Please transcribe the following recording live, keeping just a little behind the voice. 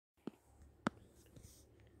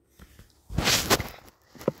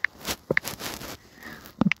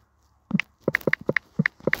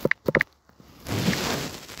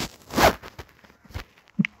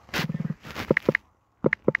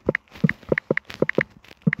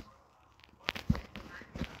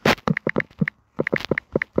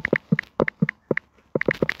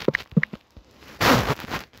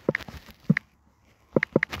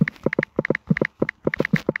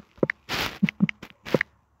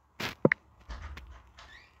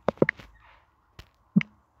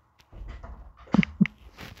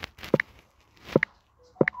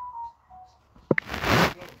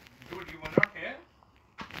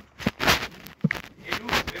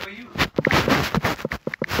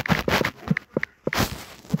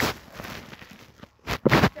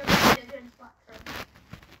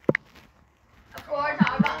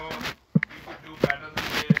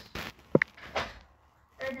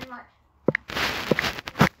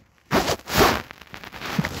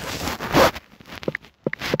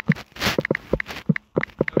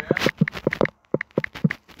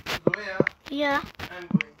Yeah. I'm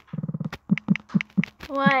going.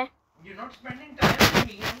 Why? You're not spending time with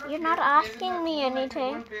me. You're not asking me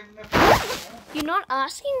anything. You're not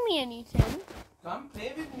asking me anything. Come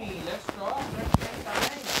play with me. Let's talk. Let's spend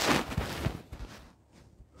time.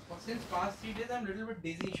 Since past 3 days, I'm a little bit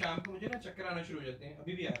dizzy. शाम को मुझे ना चक्कर आना शुरू हो जाते हैं.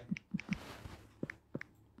 अभी भी आ रहे हैं.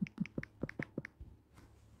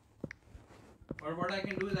 Or what I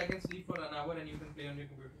can do is I can sleep for an hour and you can play on your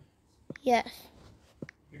computer. Yes.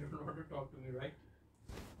 You don't want to talk to me, right?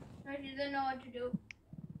 She doesn't know what to do.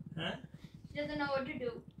 Huh? She doesn't know what to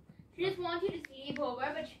do. She just wants you to sleep over,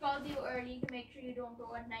 but she calls you early to make sure you don't go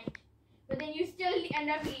at night. But then you still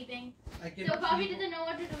end up leaving. So Coffee doesn't know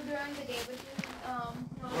what to do during the day, but she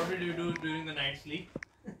What did you do during the night sleep?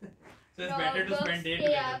 So it's better to spend day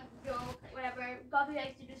together. Yeah, joke, whatever. Coffee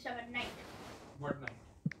likes to do stuff at night. What night?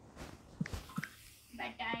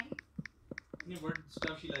 Bedtime. What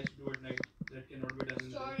stuff she likes to do at night that cannot be done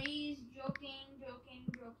in the day? Stories, joking.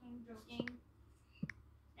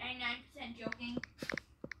 99% joking.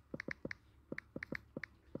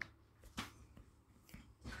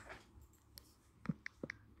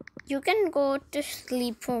 You can go to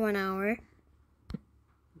sleep for 1 hour.